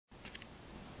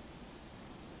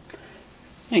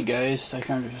Hey guys, I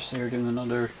kind of just here doing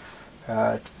another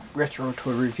retro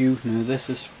toy review. Now this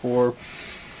is for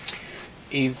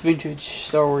a vintage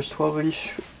Star Wars 12-inch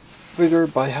figure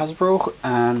by Hasbro,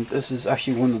 and this is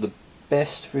actually one of the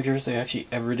best figures they actually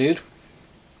ever did.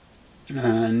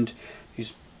 And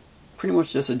he's pretty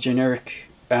much just a generic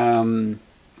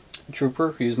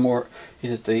trooper. He's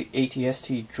at the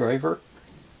ATST driver.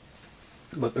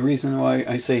 But the reason why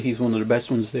I say he's one of the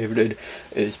best ones they ever did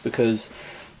is because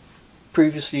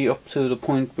previously, up to the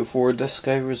point before this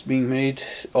guy was being made,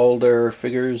 all their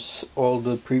figures, all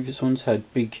the previous ones had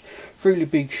fairly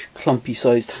big, clumpy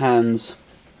sized hands.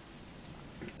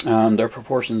 Their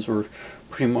proportions were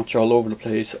pretty much all over the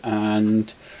place,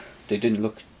 and they didn't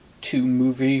look too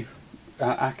movie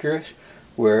accurate.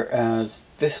 Whereas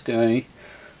this guy,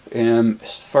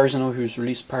 as far as I know, he was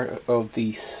released part of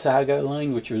the Saga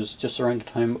line, which was just around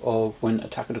the time of when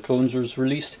Attack of the Clones was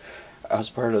released, as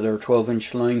part of their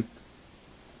 12-inch line.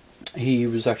 He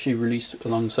was actually released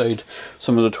alongside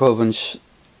some of the 12-inch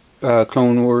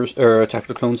Clone Wars or Attack of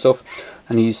the Clone stuff,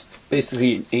 and he's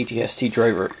basically an ATST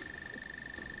driver.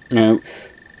 Now,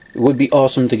 it would be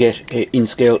awesome to get an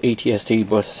in-scale ATST,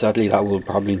 but sadly that will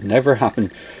probably never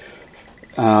happen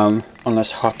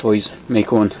unless Hot Toys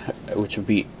make one, which would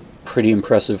be pretty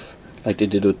impressive, like they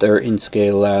did with their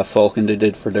in-scale Falcon they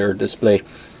did for their display.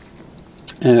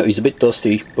 He's a bit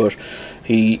dusty, but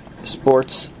he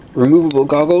sports removable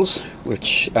goggles,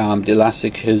 which the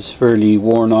elastic is fairly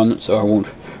worn on, so I won't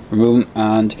remove them,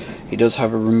 and he does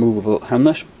have a removable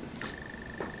helmet.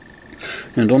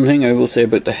 And one thing I will say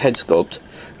about the head sculpt,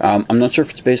 I'm not sure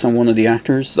if it's based on one of the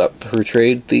actors that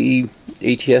portrayed the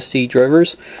ATST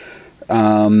drivers,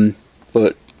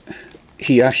 but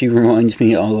he actually reminds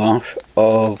me a lot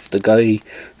of the guy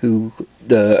who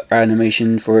the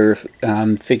animation for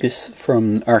Figgis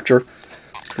from Archer.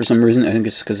 For some reason, I think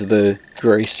it's because of the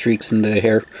grey streaks in the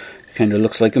hair. It kind of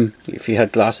looks like him. If he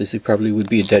had glasses, he probably would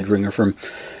be a dead ringer from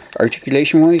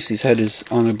articulation wise. His head is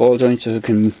on a ball joint so he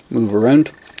can move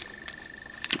around.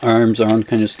 Arms are on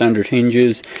kind of standard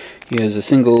hinges. He has a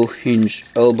single hinge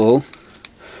elbow.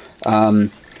 The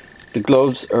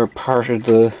gloves are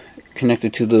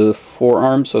connected to the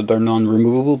forearm, so they're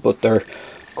non-removable, but they're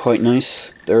quite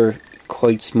nice. They're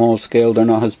quite small scale. They're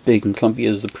not as big and clumpy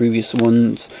as the previous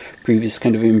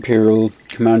kind of Imperial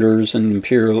commanders and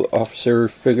Imperial officer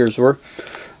figures were.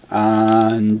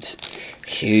 And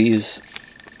he's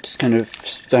just kind of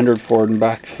standard forward and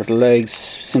back for the legs,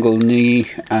 single knee,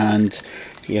 and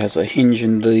he has a hinge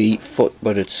in the foot,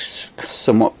 but it's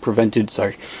somewhat prevented.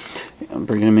 Sorry, I'm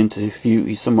bringing him into view.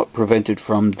 He's somewhat prevented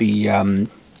from the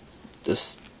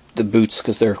boots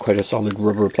because they're quite a solid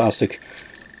rubber plastic.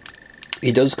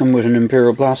 He does come with an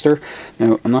Imperial blaster.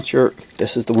 Now, I'm not sure if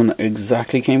this is the one that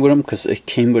exactly came with him, because it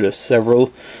came with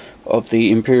several of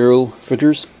the Imperial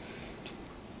figures.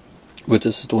 But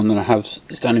this is the one that I have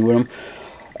standing with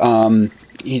him.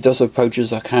 He does have pouches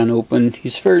that can open.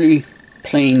 He's fairly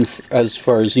plain as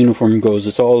far as uniform goes.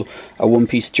 It's all a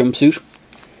one-piece jumpsuit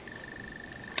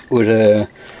with a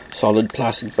solid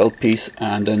plastic belt piece,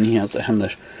 and then he has the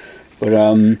helmet. But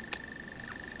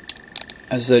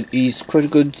as I said, he's quite a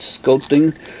good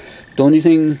sculpting. The only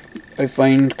thing I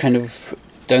find kind of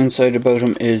downside about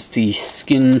him is the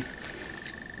skin.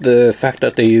 The fact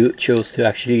that they chose to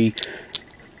actually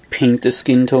paint the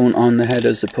skin tone on the head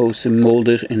as opposed to mold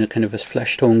it in a kind of a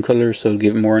flesh tone colour, so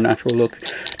give it more a natural look.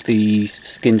 The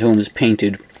skin tone is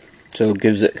painted, so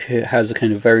it has a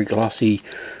kind of very glossy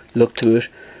look to it.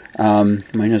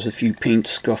 Mine has a few paint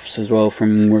scuffs as well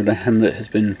from where the helmet has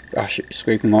been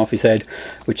scraping off his head,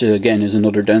 which again is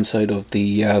another downside of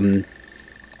the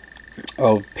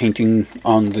of painting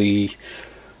on the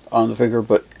figure.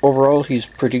 But overall, he's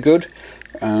pretty good.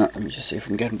 Let me just see if I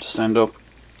can get him to stand up,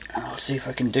 and I'll see if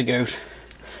I can dig out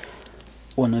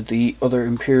one of the other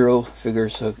Imperial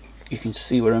figures so you can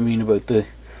see what I mean about the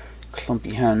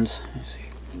clumpy hands. Let's see,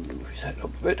 move his head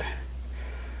up a bit.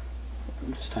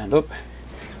 Stand up.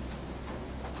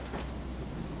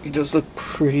 He does look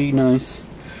pretty nice.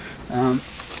 I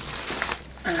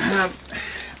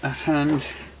have at hand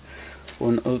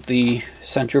one of the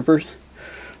Sandtroopers,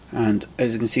 and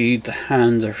as you can see, the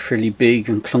hands are fairly big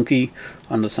and clunky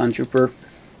on the Sandtrooper.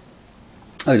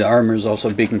 The armour is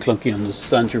also big and clunky on the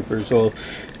Sandtrooper as well.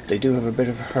 They do have a bit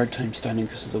of a hard time standing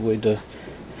because of the way the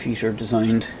feet are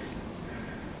designed,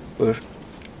 but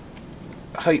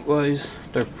height wise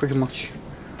they're pretty much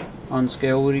on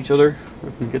scale with each other. If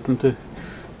we can get them to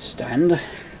stand.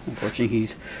 Unfortunately,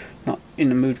 he's not in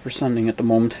the mood for standing at the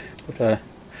moment, but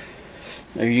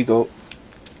there you go.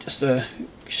 Just to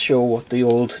show what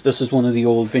this is one of the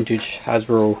old vintage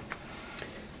Hasbro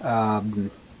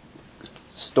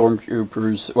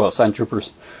stormtroopers, well,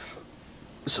 sandtroopers.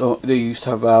 So they used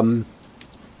to have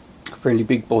fairly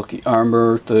big bulky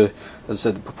armour. As I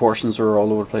said, the proportions were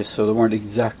all over the place, so they weren't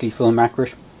exactly film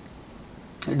accurate.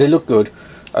 They look good,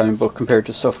 but compared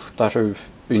to stuff that have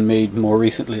been made more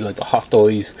recently, like the Hot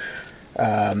Toys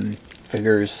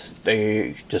figures,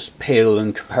 they just pale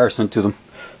in comparison to them.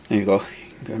 There you go.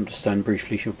 I'm just stand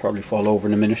briefly. He'll probably fall over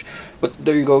in a minute. But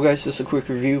there you go, guys. Just a quick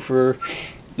review for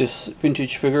this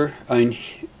vintage figure.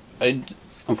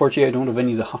 Unfortunately, I don't have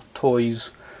any of the Hot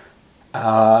Toys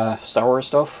Star Wars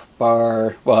stuff.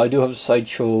 Well, I do have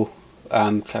Sideshow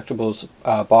collectibles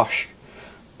Bosch,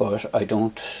 but I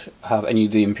don't have any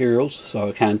of the Imperials, so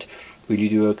I can't really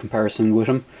do a comparison with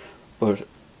him. But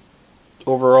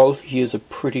overall, he is a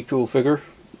pretty cool figure.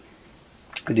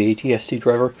 The AT-ST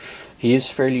driver. He is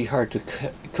fairly hard to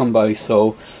come by,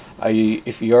 so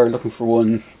if you are looking for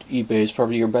one, eBay is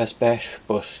probably your best bet,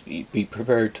 but be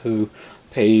prepared to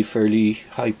pay fairly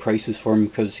high prices for him,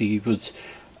 because he was,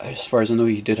 as far as I know,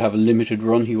 he did have a limited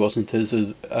run. He wasn't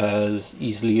as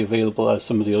easily available as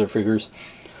some of the other figures.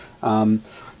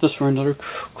 Just for another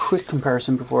quick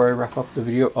comparison before I wrap up the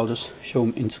video, I'll just show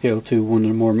him in scale to one of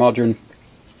the more modern.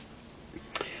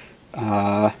 If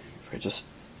I just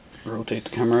rotate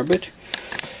the camera a bit.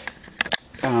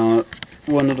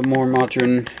 One of the more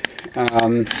modern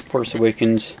Force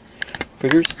Awakens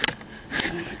figures.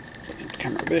 The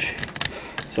camera a bit.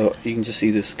 So you can just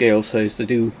see the scale size. They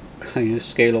do kind of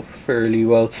scale up fairly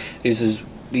well. This is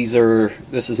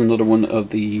another one of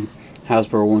the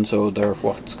Hasbro ones. So they're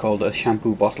what's called a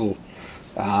shampoo bottle,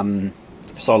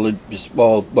 solid,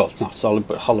 well, not solid,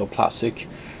 but hollow plastic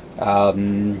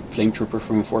flame trooper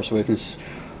from Force Awakens.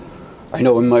 I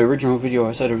know in my original video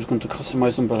I said I was going to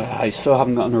customize them, but I still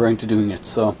haven't gotten around to doing it.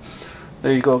 So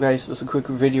there you go, guys. That's a quick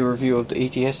video review of the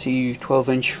AT-ST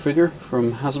 12-inch figure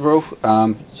from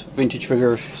Hasbro. It's a vintage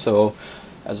figure, so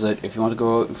as I said, if you want to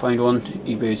go out and find one,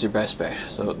 eBay is your best bet.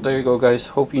 So there you go, guys.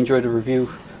 Hope you enjoyed the review.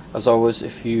 As always,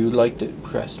 if you liked it,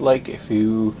 press like. If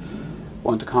you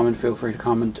want to comment, feel free to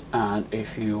comment. And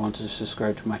if you want to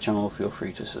subscribe to my channel, feel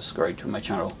free to subscribe to my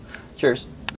channel. Cheers.